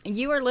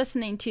You are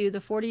listening to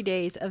the 40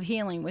 Days of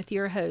Healing with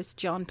your host,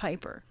 John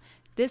Piper.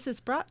 This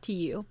is brought to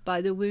you by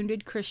the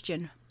Wounded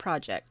Christian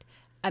Project,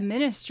 a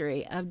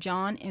ministry of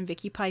John and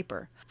Vicki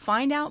Piper.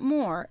 Find out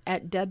more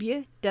at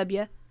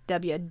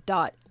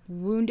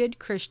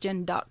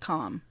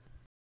www.woundedchristian.com.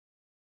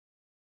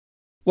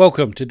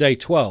 Welcome to day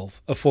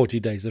 12 of 40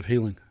 Days of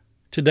Healing.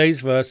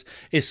 Today's verse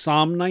is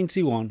Psalm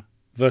 91,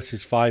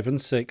 verses 5 and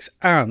 6,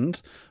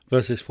 and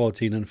verses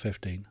 14 and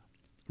 15.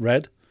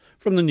 Read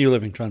from the New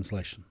Living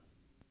Translation.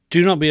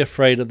 Do not be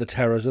afraid of the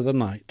terrors of the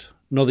night,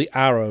 nor the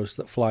arrows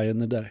that fly in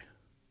the day.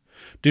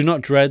 Do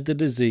not dread the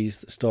disease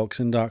that stalks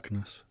in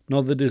darkness,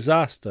 nor the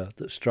disaster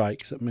that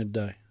strikes at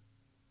midday.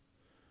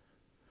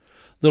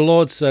 The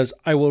Lord says,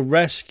 I will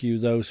rescue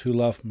those who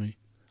love me.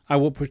 I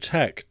will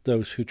protect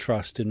those who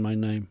trust in my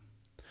name.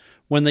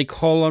 When they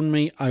call on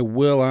me, I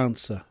will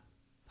answer.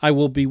 I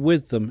will be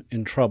with them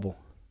in trouble.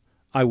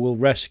 I will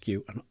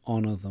rescue and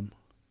honor them.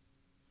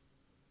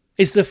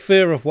 Is the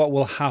fear of what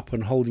will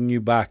happen holding you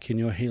back in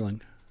your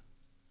healing?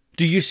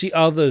 Do you see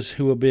others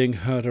who are being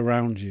hurt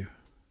around you?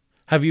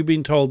 Have you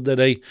been told that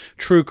a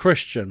true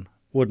Christian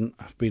wouldn't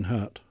have been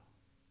hurt?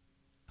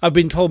 I've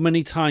been told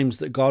many times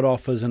that God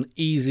offers an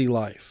easy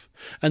life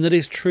and that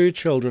his true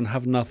children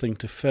have nothing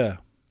to fear.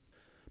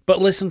 But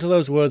listen to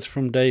those words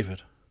from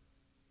David.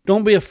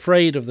 Don't be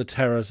afraid of the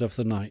terrors of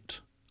the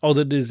night or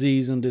the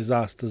disease and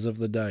disasters of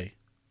the day.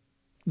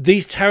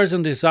 These terrors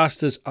and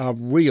disasters are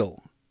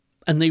real,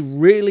 and they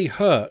really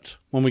hurt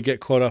when we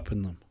get caught up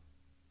in them.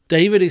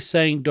 David is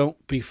saying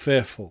don't be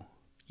fearful.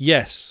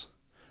 Yes,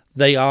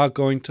 they are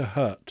going to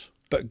hurt,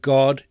 but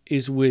God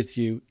is with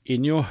you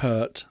in your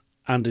hurt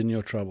and in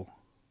your trouble.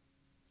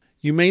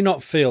 You may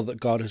not feel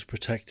that God has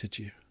protected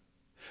you.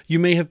 You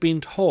may have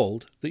been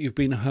told that you've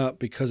been hurt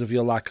because of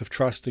your lack of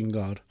trust in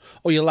God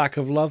or your lack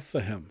of love for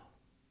him.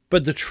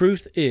 But the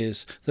truth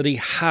is that he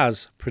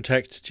has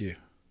protected you.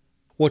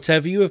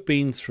 Whatever you have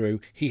been through,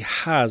 he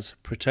has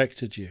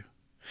protected you.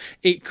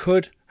 It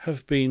could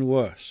have been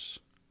worse.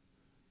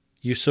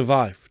 You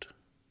survived.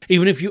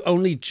 Even if you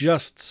only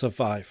just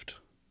survived,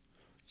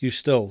 you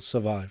still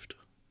survived.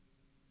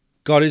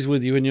 God is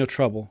with you in your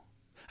trouble,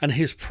 and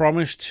his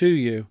promise to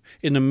you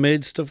in the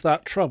midst of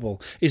that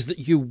trouble is that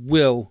you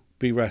will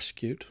be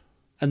rescued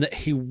and that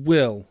he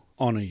will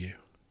honor you.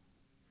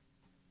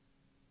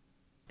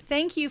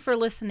 Thank you for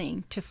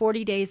listening to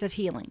 40 Days of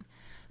Healing.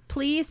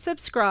 Please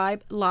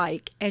subscribe,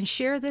 like, and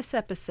share this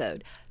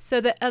episode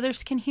so that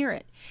others can hear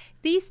it.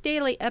 These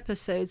daily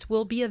episodes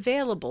will be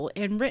available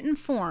in written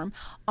form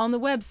on the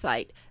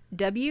website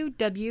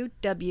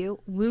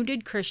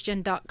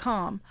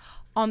www.woundedchristian.com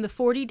on the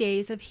 40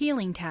 Days of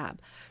Healing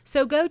tab,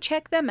 so go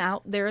check them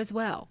out there as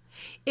well.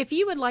 If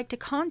you would like to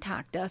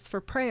contact us for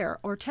prayer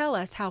or tell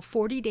us how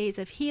 40 Days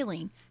of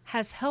Healing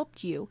has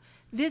helped you,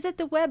 visit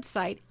the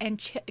website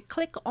and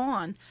click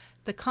on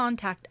the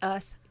Contact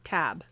Us tab.